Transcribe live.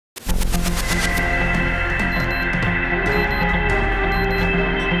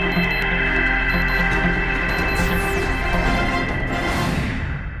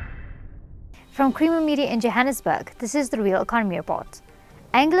From Creamer Media in Johannesburg, this is the Real Economy Report.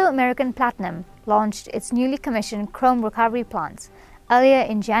 Anglo American Platinum launched its newly commissioned chrome recovery plant earlier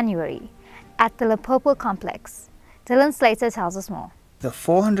in January at the Limpopo complex. Dylan Slater tells us more. The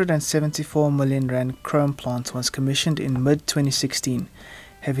 474 million rand chrome plant was commissioned in mid-2016,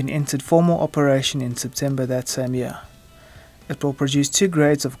 having entered formal operation in September that same year. It will produce two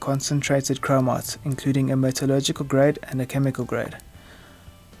grades of concentrated chromite, including a metallurgical grade and a chemical grade.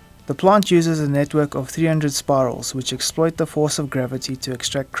 The plant uses a network of 300 spirals which exploit the force of gravity to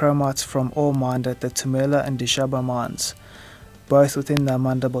extract chromites from ore mined at the Tumela and Dishaba mines, both within the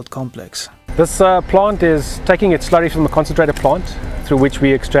Amandelbult complex. This plant is taking its slurry from the concentrator plant through which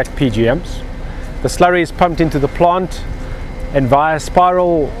we extract PGMs. The slurry is pumped into the plant and via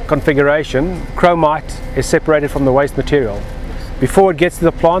spiral configuration, chromite is separated from the waste material. Before it gets to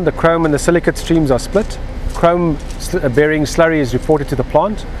the plant, the chrome and the silicate streams are split. Chrome bearing slurry is reported to the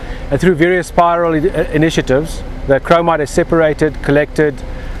plant, and through various spiral initiatives, the chromite is separated, collected,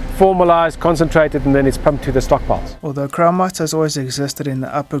 formalized, concentrated, and then it's pumped to the stockpiles. Although chromite has always existed in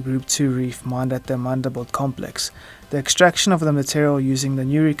the upper group 2 reef mined at the Amandelbult complex, the extraction of the material using the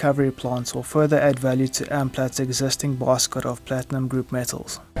new recovery plants will further add value to Amplats' existing basket of platinum group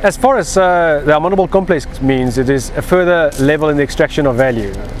metals. As far as the Amandelbult complex means, it is a further level in the extraction of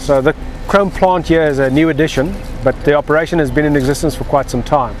value. So the chrome plant here is a new addition, but the operation has been in existence for quite some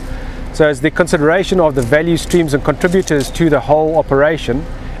time. So as the consideration of the value streams and contributors to the whole operation,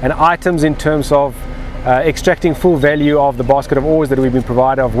 and items in terms of extracting full value of the basket of ores that we've been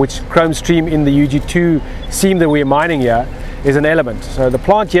provided, of which chrome stream in the UG2 seam that we're mining here is an element. So the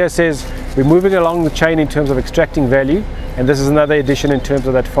plant here says we're moving along the chain in terms of extracting value, and this is another addition in terms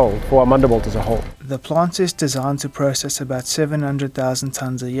of that fold for Amandelbult as a whole. The plant is designed to process about 700,000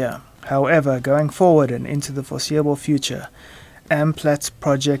 tonnes a year. However, going forward and into the foreseeable future, Amplats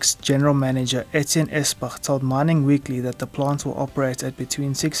Project's General Manager Etienne Esbach told Mining Weekly that the plant will operate at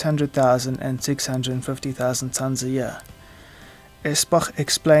between 600,000 and 650,000 tonnes a year. Esbach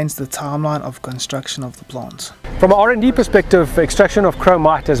explains the timeline of construction of the plant. From an R&D perspective, extraction of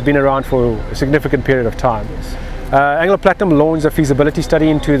chromite has been around for a significant period of time. Anglo Platinum launched a feasibility study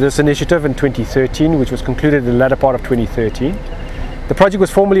into this initiative in 2013, which was concluded in the latter part of 2013. The project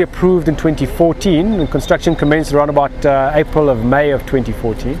was formally approved in 2014 and construction commenced around about May of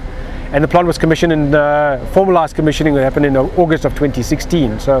 2014, and the plant was commissioned and formalized commissioning that happened in August of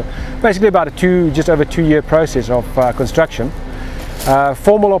 2016. So basically about just over 2-year process of construction.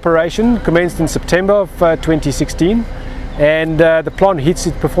 Formal operation commenced in September of 2016, and the plant hits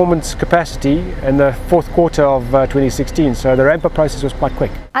its performance capacity in the fourth quarter of 2016, so the ramp-up process was quite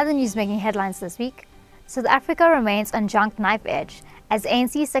quick. Other news making headlines this week: South Africa remains on junk knife edge as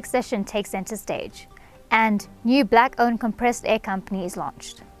ANC succession takes center stage, and new black-owned compressed air company is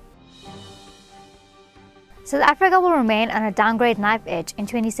launched. South Africa will remain on a downgrade knife edge in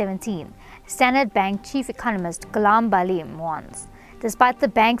 2017, Standard Bank chief economist Ghulam Balim warns, despite the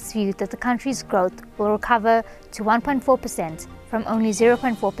bank's view that the country's growth will recover to 1.4% from only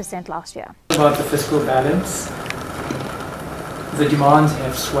 0.4% last year. About the fiscal balance, the demands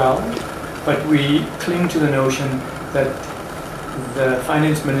have swelled, but we cling to the notion that the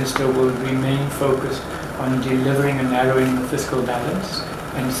finance minister will remain focused on delivering and narrowing the fiscal balance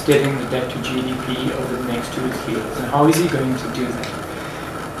and steadying the debt to GDP over the next 2 to 3 years. And how is he going to do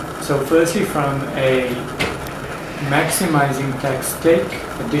that? So firstly, from a maximizing tax stake,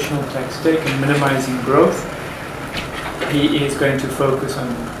 additional tax stake, and minimizing growth, he is going to focus on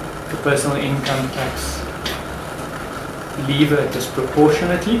the personal income tax lever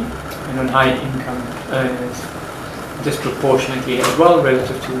disproportionately, and on high income earners disproportionately as well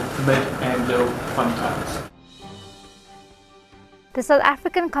relative to mid and low quantiles. The South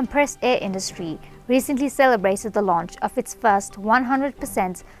African compressed air industry recently celebrated the launch of its first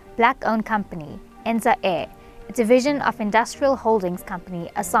 100% black-owned company, Enza Air, a division of industrial holdings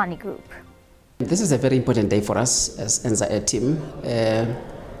company Asani Group. This is a very important day for us as Enza Air team,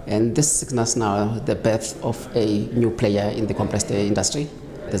 and this signals now the birth of a new player in the compressed air industry.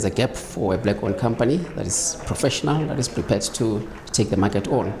 There's a gap for a black-owned company that is professional, that is prepared to take the market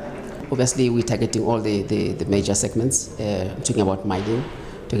on. Obviously, we're targeting all the major segments, talking about mining,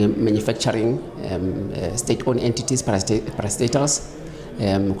 talking manufacturing, state-owned entities, parastatals,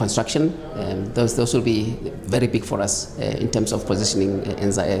 construction. Those will be very big for us in terms of positioning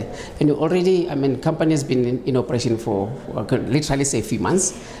Enza Air. And already, company has been in operation for, I could literally say, a few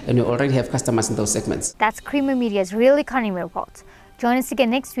months, and we already have customers in those segments. That's Creamer Media's Real Economy Report. Join us again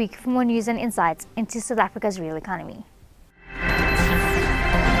next week for more news and insights into South Africa's real economy.